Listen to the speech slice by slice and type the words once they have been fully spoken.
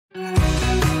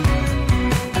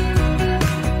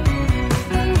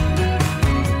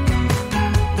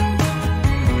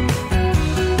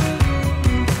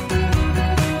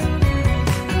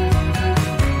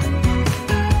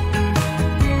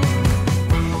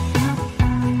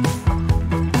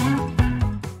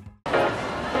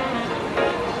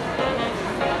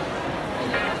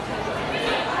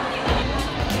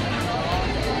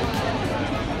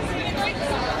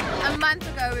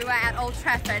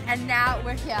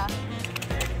we're here.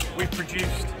 We've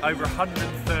produced over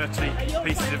 130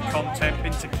 pieces of content,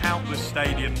 been to countless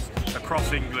stadiums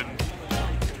across England.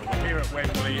 We're here at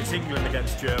Wembley, it's England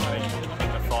against Germany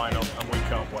in the final, and we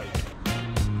can't wait.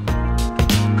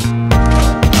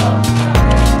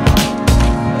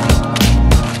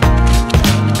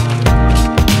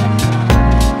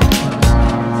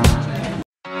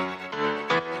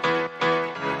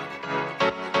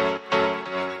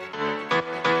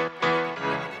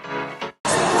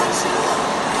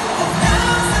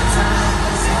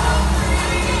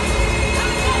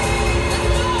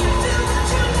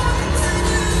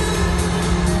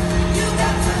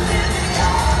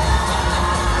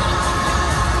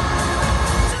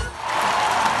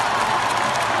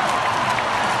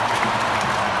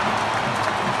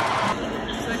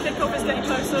 Kickoff is getting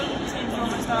closer, teams are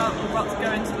almost out, we're about to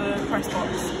go into the press box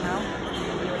now.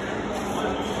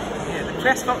 Yeah, the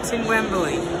press box in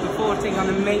Wembley, reporting on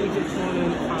a major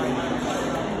tournament final.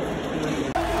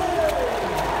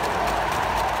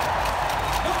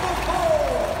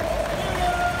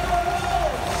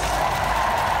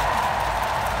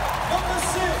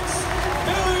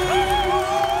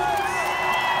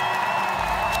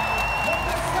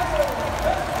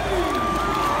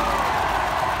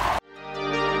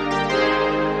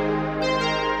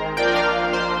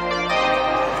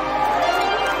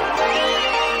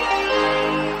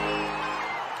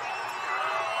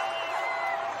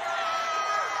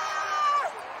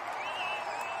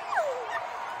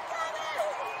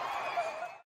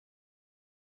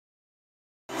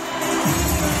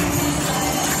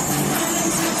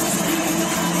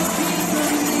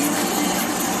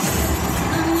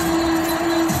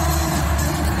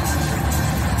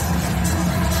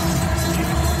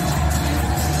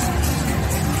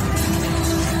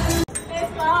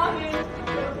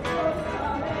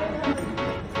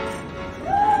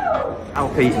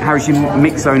 Alfie, how's your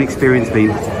mixed zone experience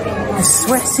been?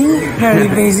 Sweaty, very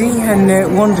busy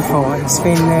and wonderful. It's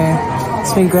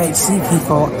been great to see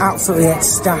people absolutely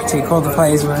ecstatic. All the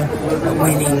players were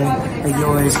winning the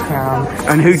Euros crown.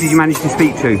 And who did you manage to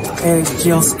speak to?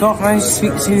 Jill Scott managed to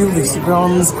speak to, Lisa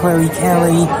Bronze, Chloe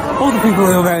Kelly, all the people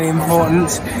who are very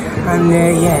important. And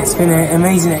yeah, it's been an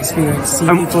amazing experience to see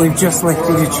people who've just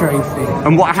lifted a trophy.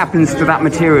 And what happens to that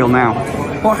material now?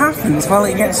 What happens? Well,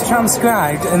 it gets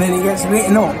transcribed and then it gets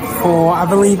written up for, I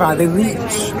believe, either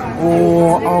Reach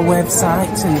or our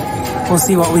website, and we'll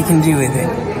see what we can do with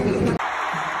it.